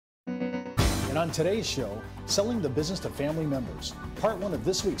And on today's show, selling the business to family members, part one of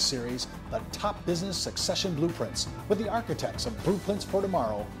this week's series, the top business succession blueprints, with the architects of Blueprints for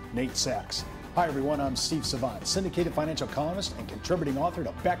Tomorrow, Nate Sachs. Hi everyone, I'm Steve Savant, syndicated financial columnist and contributing author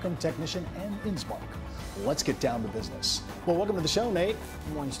to Backroom Technician and InSpark. Let's get down to business. Well, welcome to the show, Nate.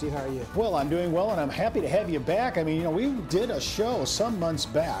 Good morning, Steve. How are you? Well, I'm doing well, and I'm happy to have you back. I mean, we did a show some months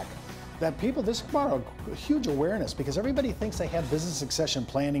back that this brought a huge awareness because everybody thinks they have business succession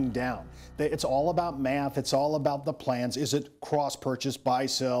planning down. It's all about math. It's all about the plans. Is it cross-purchase, buy,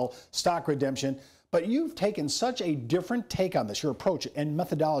 sell, stock redemption? But you've taken such a different take on this. Your approach and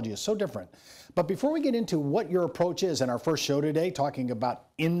methodology is so different. But before we get into what your approach is in our first show today, talking about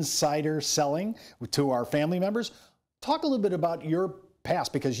insider selling to our family members, talk a little bit about your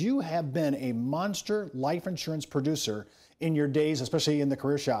past, because you have been a monster life insurance producer in your days, especially in the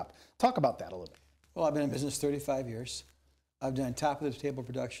career shop. Talk about that a little bit. Well, I've been in business 35 years. I've done top of the table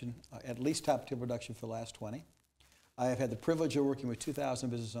production, at least top table production for the last 20. I have had the privilege of working with 2,000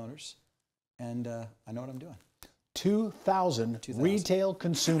 business owners, and I know what I'm doing. 2,000 retail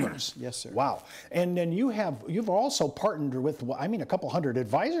consumers. Yes, sir. Wow. And then you've also partnered with, a couple hundred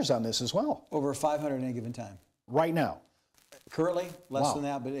advisors on this as well. Over 500 at any given time. Right now. Currently, less than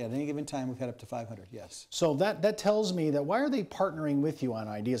that, but at any given time, we've had up to 500, yes. So that tells me that why are they partnering with you on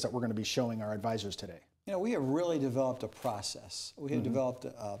ideas that we're going to be showing our advisors today? You know, we have really developed a process. We have developed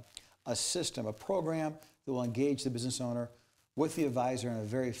a system, a program that will engage the business owner with the advisor in a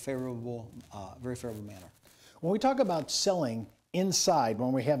very favorable manner. When we talk about selling inside,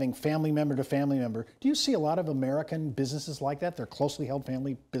 when we're having family member to family member, do you see a lot of American businesses like that? They're closely held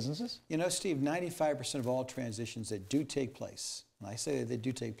family businesses? You know, Steve, 95% of all transitions that do take place, and I say that they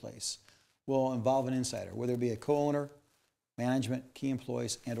do take place, will involve an insider, whether it be a co-owner, management, key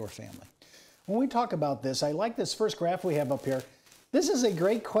employees, and or family. When we talk about this, I like this first graph we have up here. This is a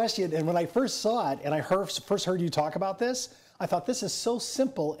great question, and when I first saw it and I first heard you talk about this, I thought this is so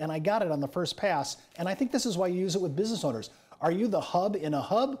simple, and I got it on the first pass, and I think this is why you use it with business owners. Are you the hub in a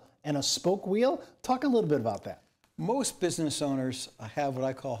hub and a spoke wheel? Talk a little bit about that. Most business owners have what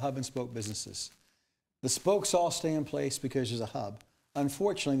I call hub and spoke businesses. The spokes all stay in place because there's a hub.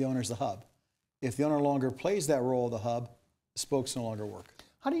 Unfortunately, the owner's the hub. If the owner no longer plays that role of the hub, the spokes no longer work.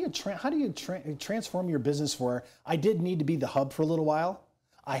 How do you transform your business where I did need to be the hub for a little while?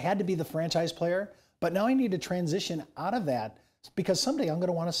 I had to be the franchise player, but now I need to transition out of that because someday I'm going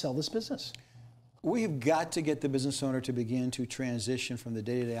to want to sell this business. We've got to get the business owner to begin to transition from the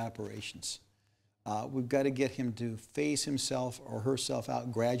day-to-day operations. We've got to get him to phase himself or herself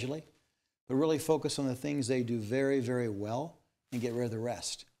out gradually, but really focus on the things they do very, very well and get rid of the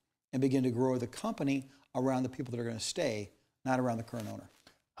rest and begin to grow the company around the people that are going to stay, not around the current owner.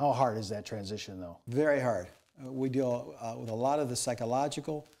 How hard is that transition, though? Very hard. We deal with a lot of the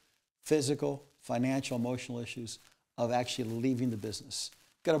psychological, physical, financial, emotional issues of actually leaving the business.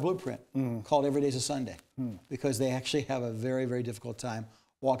 Got a blueprint called Every Day's a Sunday because they actually have a very, very difficult time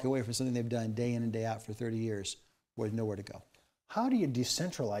walking away from something they've done day in and day out for 30 years with nowhere to go. How do you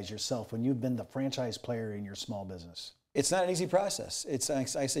decentralize yourself when you've been the franchise player in your small business? It's not an easy process.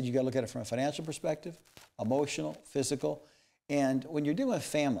 I said you got to look at it from a financial perspective, emotional, physical. And when you're dealing with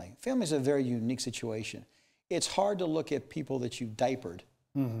family is a very unique situation. It's hard to look at people that you've diapered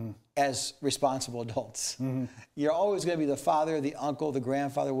as responsible adults. You're always going to be the father, the uncle, the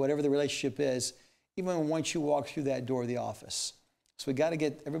grandfather, whatever the relationship is, even once you walk through that door of the office. So we got to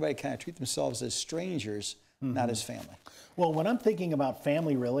get everybody kind of treat themselves as strangers, not as family. Well, when I'm thinking about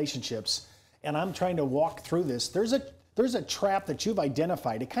family relationships and I'm trying to walk through this, there's a trap that you've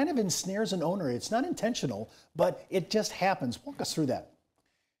identified. It kind of ensnares an owner. It's not intentional, but it just happens. Walk us through that.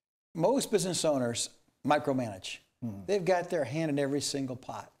 Most business owners micromanage. They've got their hand in every single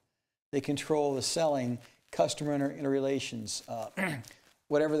pot. They control the selling, customer interrelations,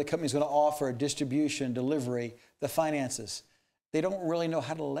 whatever the company's going to offer, distribution, delivery, the finances. They don't really know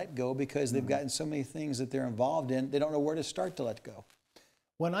how to let go because they've gotten so many things that they're involved in, they don't know where to start to let go.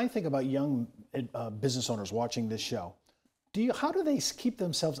 When I think about young business owners watching this show, how do they keep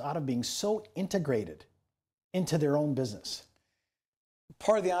themselves out of being so integrated into their own business?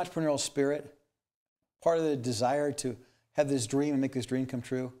 Part of the entrepreneurial spirit, part of the desire to have this dream and make this dream come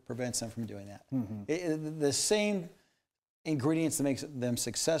true prevents them from doing that. The same ingredients that make them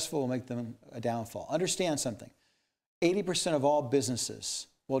successful will make them a downfall. Understand something. 80% of all businesses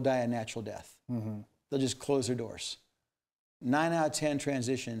will die a natural death. They'll just close their doors. 9 out of 10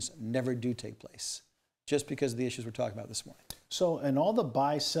 transitions never do take place, just because of the issues we're talking about this morning. So in all the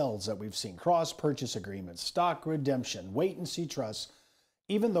buy-sells that we've seen, cross-purchase agreements, stock redemption, wait-and-see trusts,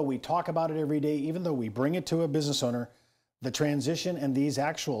 even though we talk about it every day, even though we bring it to a business owner, the transition and these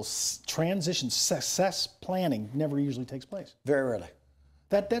actual transition success planning never usually takes place. Very rarely.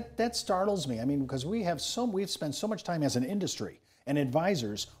 That startles me. I mean, because we've spent so much time as an industry and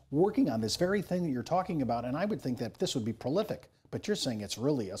advisors working on this very thing that you're talking about, and I would think that this would be prolific, but you're saying it's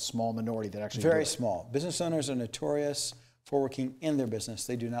really a small minority that actually Very small. Business owners are notorious for working in their business.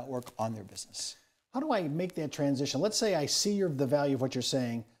 They do not work on their business. How do I make that transition? Let's say I see the value of what you're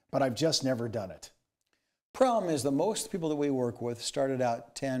saying, but I've just never done it. Problem is that most people that we work with started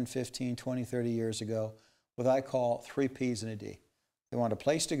out 10, 15, 20, 30 years ago with what I call 3 Ps and a D. They wanted a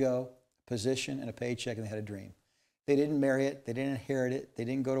place to go, a position, and a paycheck, and they had a dream. They didn't marry it. They didn't inherit it. They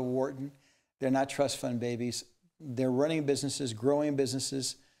didn't go to Wharton. They're not trust fund babies. They're running businesses, growing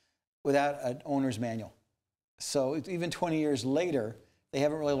businesses without an owner's manual. So even 20 years later, they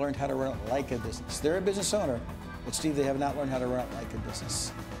haven't really learned how to run it like a business. They're a business owner, but Steve, they have not learned how to run it like a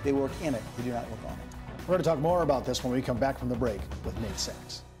business. They work in it. They do not work on it. We're going to talk more about this when we come back from the break with Nate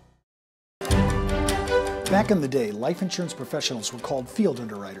Sachs. Back in the day, life insurance professionals were called field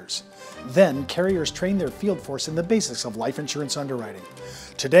underwriters. Then, carriers trained their field force in the basics of life insurance underwriting.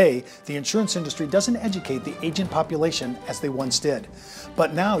 Today, the insurance industry doesn't educate the agent population as they once did.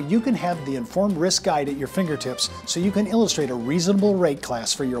 But now you can have the Informed Risk Guide at your fingertips so you can illustrate a reasonable rate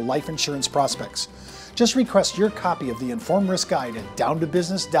class for your life insurance prospects. Just request your copy of the Informed Risk Guide at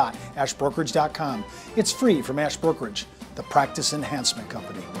downtobusiness.ashbrokerage.com. It's free from Ash Brokerage, the practice enhancement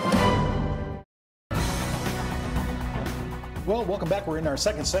company. Well, welcome back. We're in our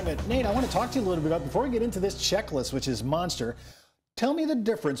second segment. Nate, I want to talk to you a little bit about, before we get into this checklist, which is monster, tell me the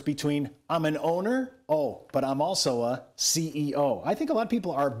difference between I'm an owner, but I'm also a CEO. I think a lot of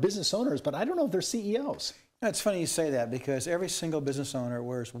people are business owners, but I don't know if they're CEOs. It's funny you say that because every single business owner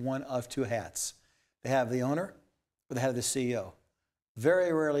wears one of 2 hats. They have the owner or they have the CEO.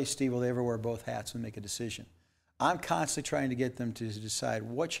 Very rarely, Steve, will they ever wear both hats and make a decision. I'm constantly trying to get them to decide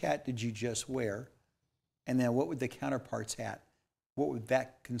which hat did you just wear, and then what would the counterpart's hat, what would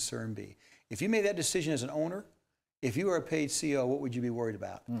that concern be? If you made that decision as an owner, if you were a paid CEO, what would you be worried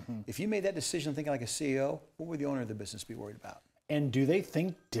about? If you made that decision thinking like a CEO, what would the owner of the business be worried about? And do they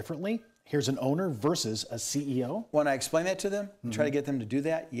think differently? Here's an owner versus a CEO? When I explain that to them, try to get them to do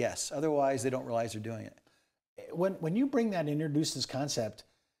that, yes. Otherwise, they don't realize they're doing it. When you bring that, introduce this concept,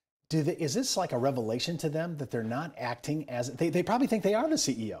 is this like a revelation to them that they're not acting as, they probably think they are the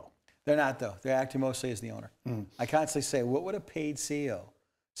CEO. They're not, though. They're acting mostly as the owner. I constantly say, what would a paid CEO,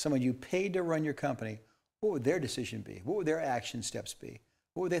 someone you paid to run your company, what would their decision be? What would their action steps be?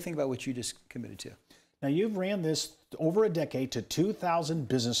 What would they think about what you just committed to? Now, you've ran this over a decade to 2,000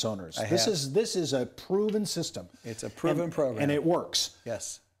 business owners. This is a proven system. It's a proven program. And it works.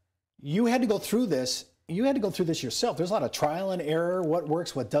 Yes. You had to go through this. You had to go through this yourself. There's a lot of trial and error, what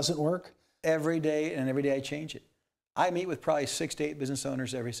works, what doesn't work. Every day, and every day I change it. I meet with probably 6 to 8 business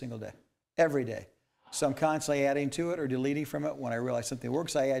owners every single day. Every day. So I'm constantly adding to it or deleting from it. When I realize something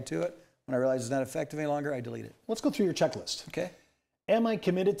works, I add to it. When I realize it's not effective any longer, I delete it. Let's go through your checklist. Okay. Am I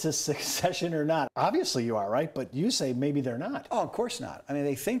committed to succession or not? Obviously you are, right? But you say maybe they're not. Oh, of course not. I mean,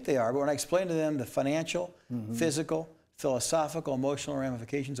 they think they are, but when I explain to them the financial, physical, philosophical, emotional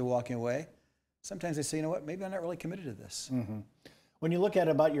ramifications of walking away, sometimes they say, you know what, maybe I'm not really committed to this. When you look at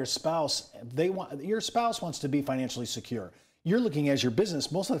it about your spouse, your spouse wants to be financially secure. You're looking as your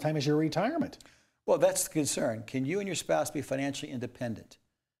business most of the time as your retirement. Well, that's the concern. Can you and your spouse be financially independent?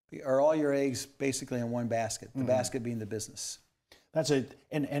 Are all your eggs basically in one basket, the basket being the business? That's it.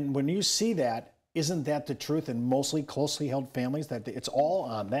 And when you see that, isn't that the truth in mostly closely held families, that it's all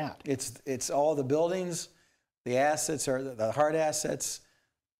on that? It's all the buildings, the assets, or the hard assets,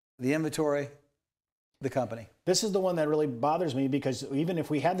 the inventory, the company. This is the one that really bothers me, because even if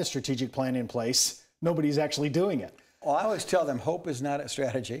we had the strategic plan in place, nobody's actually doing it. Well, I always tell them hope is not a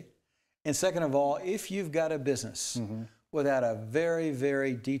strategy. And second of all, if you've got a business without a very,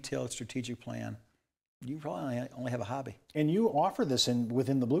 very detailed strategic plan, you probably only have a hobby. And you offer this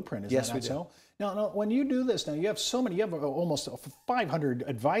within the blueprint, is that not so? Now, when you do this, now you have almost 500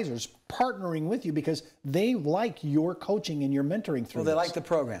 advisors partnering with you because they like your coaching and your mentoring through Well, they like the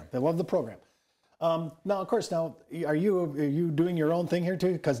program. They love the program. Now, of course, are you doing your own thing here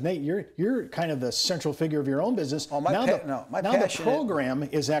too? Because Nate, you're kind of the central figure of your own business. Oh, now the program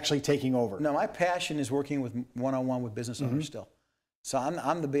is actually taking over. No, my passion is working with one-on-one with business owners still. So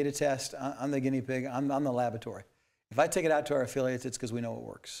I'm the beta test. I'm the guinea pig. I'm the laboratory. If I take it out to our affiliates, it's because we know it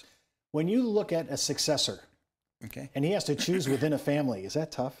works. When you look at a successor, and he has to choose within a family, is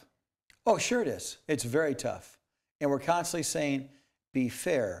that tough? Oh, sure it is. It's very tough. And we're constantly saying, be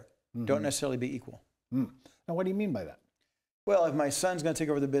fair. Don't necessarily be equal. Now, what do you mean by that? Well, if my son's going to take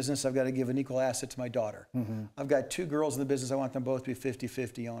over the business, I've got to give an equal asset to my daughter. I've got 2 girls in the business. I want them both to be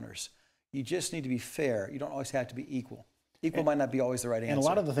 50-50 owners. You just need to be fair. You don't always have to be equal. Equal might not be always the right answer. And a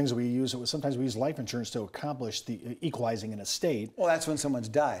lot of the things that we use, sometimes we use life insurance to accomplish the equalizing an estate. Well, that's when someone's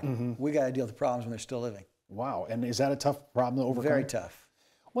died. We got to deal with the problems when they're still living. Wow. And is that a tough problem to overcome? Very tough.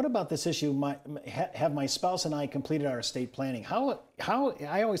 What about this issue? Have my spouse and I completed our estate planning? How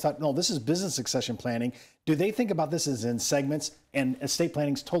I always thought, no, this is business succession planning. Do they think about this as in segments, and estate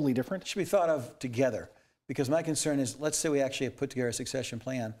planning is totally different? It should be thought of together, because my concern is, let's say we actually have put together a succession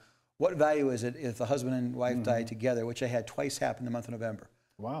plan. What value is it if the husband and wife died together, which I had twice happen in the month of November?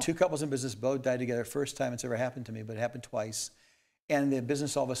 Wow. 2 couples in business both died together. First time it's ever happened to me, but it happened twice. And the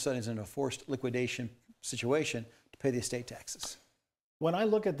business all of a sudden is in a forced liquidation situation to pay the estate taxes. When I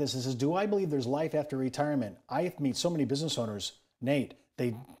look at this, it says, do I believe there's life after retirement? I meet so many business owners, Nate,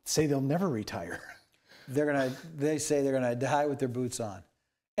 they say they'll never retire. They say they're gonna die with their boots on.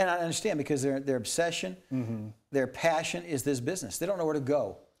 And I understand, because their obsession, their passion is this business. They don't know where to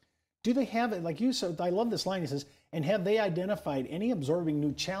go. Do they have it, like you said, I love this line, he says, and have they identified any absorbing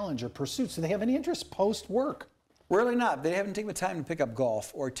new challenge or pursuits? Do they have any interest post-work? Really not. They haven't taken the time to pick up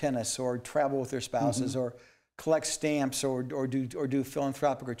golf or tennis or travel with their spouses or collect stamps or do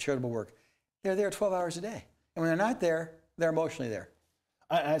philanthropic or charitable work. They're there 12 hours a day. And when they're not there, they're emotionally there.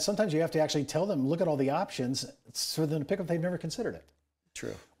 Sometimes you have to actually tell them, look at all the options for them to pick up if they've never considered it.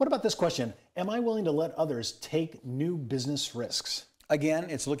 True. What about this question? Am I willing to let others take new business risks? Again,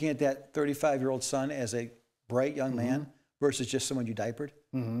 it's looking at that 35-year-old son as a bright young man versus just someone you diapered.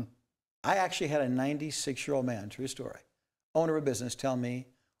 I actually had a 96-year-old man, true story, owner of a business, tell me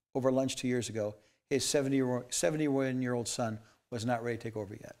over lunch 2 years ago, his 71-year-old son was not ready to take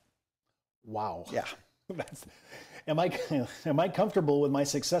over yet. Wow. Yeah. Am I comfortable with my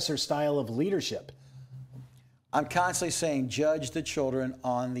successor's style of leadership? I'm constantly saying, judge the children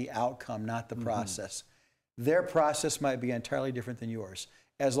on the outcome, not the process. Their process might be entirely different than yours.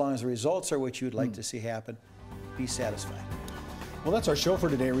 As long as the results are what you'd like to see happen, be satisfied. Well, that's our show for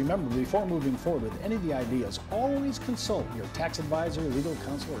today. Remember, before moving forward with any of the ideas, always consult your tax advisor, legal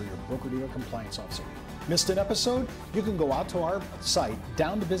counsel, or your broker-dealer compliance officer. Missed an episode? You can go out to our site,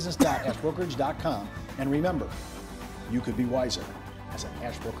 downtobusiness.brokerage.com, and remember, you could be wiser as an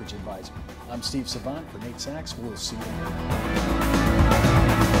Ash Brokerage advisor. I'm Steve Savant for Nate Sachs. We'll see you later.